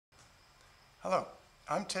Hello,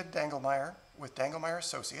 I'm Ted Dangelmayer with Dangelmayer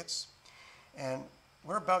Associates, and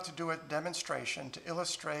we're about to do a demonstration to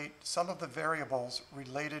illustrate some of the variables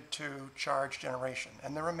related to charge generation,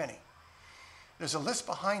 and there are many. There's a list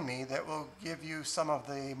behind me that will give you some of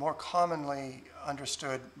the more commonly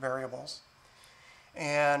understood variables,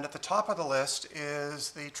 and at the top of the list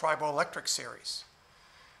is the triboelectric series.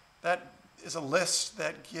 That is a list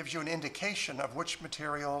that gives you an indication of which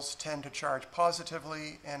materials tend to charge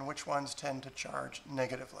positively and which ones tend to charge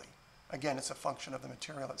negatively. Again, it's a function of the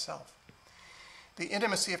material itself. The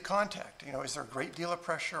intimacy of contact, is there a great deal of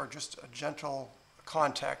pressure or just a gentle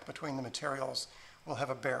contact between the materials will have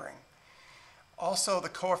a bearing. Also, the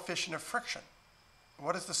coefficient of friction.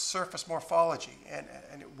 What is the surface morphology? And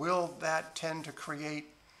will that tend to create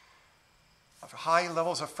high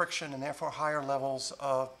levels of friction and therefore higher levels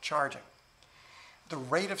of charging? The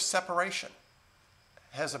rate of separation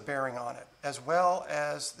has a bearing on it, as well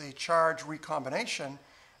as the charge recombination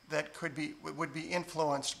that would be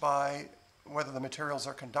influenced by whether the materials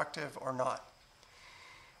are conductive or not.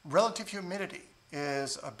 Relative humidity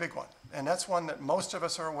is a big one, and that's one that most of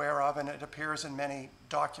us are aware of, and it appears in many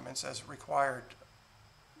documents as a required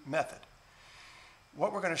method.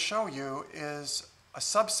 What we're going to show you is a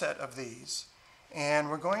subset of these, and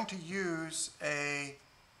we're going to use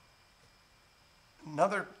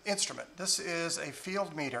another instrument. This is a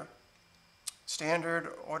field meter,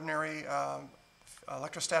 standard, ordinary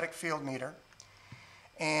electrostatic field meter,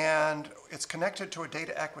 and it's connected to a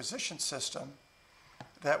data acquisition system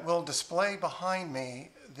that will display behind me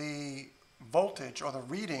the voltage or the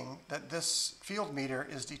reading that this field meter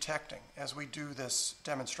is detecting as we do this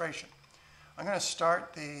demonstration. I'm going to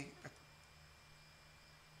start the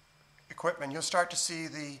equipment. You'll start to see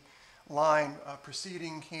the line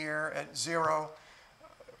proceeding here at 0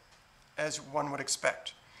 as one would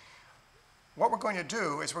expect. What we're going to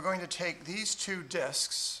do is we're going to take these two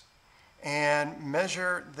discs and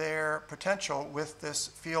measure their potential with this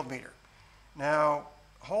field meter. Now,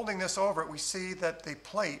 holding this over it, we see that the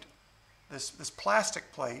plate, this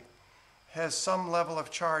plastic plate, has some level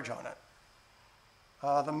of charge on it.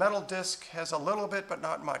 The metal disc has a little bit, but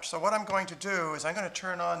not much. So what I'm going to do is I'm going to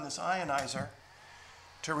turn on this ionizer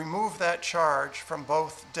to remove that charge from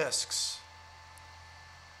both discs.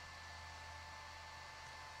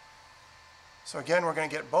 So again, we're going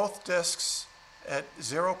to get both discs at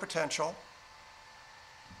 0 potential.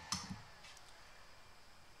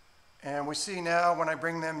 And we see now when I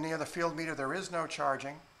bring them near the field meter, there is no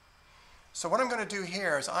charging. So what I'm going to do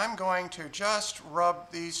here is I'm going to just rub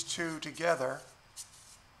these two together.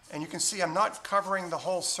 And you can see I'm not covering the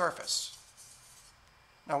whole surface.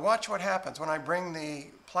 Now watch what happens when I bring the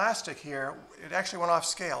plastic here. It actually went off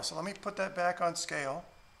scale. So let me put that back on scale.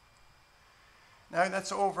 Now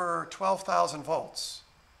that's over 12,000 volts.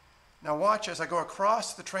 Now watch as I go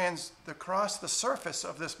across the surface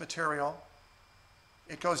of this material,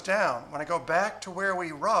 it goes down. When I go back to where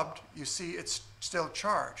we rubbed, you see it's still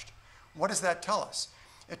charged. What does that tell us?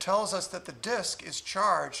 It tells us that the disc is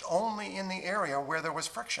charged only in the area where there was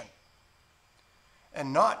friction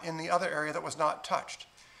and not in the other area that was not touched.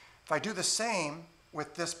 If I do the same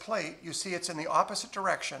with this plate, you see it's in the opposite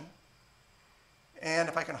direction. And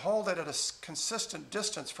if I can hold it at a consistent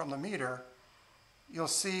distance from the meter, you'll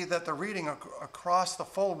see that the reading across the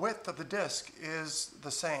full width of the disc is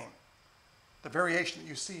the same. The variation that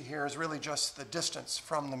you see here is really just the distance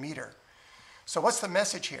from the meter. So what's the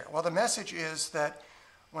message here? Well, the message is that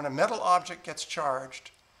when a metal object gets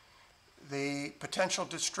charged, the potential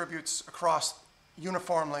distributes across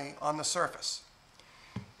uniformly on the surface.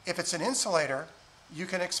 If it's an insulator, you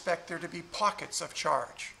can expect there to be pockets of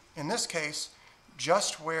charge. In this case,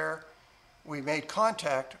 just where we made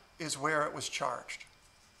contact is where it was charged.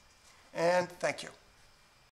 And thank you.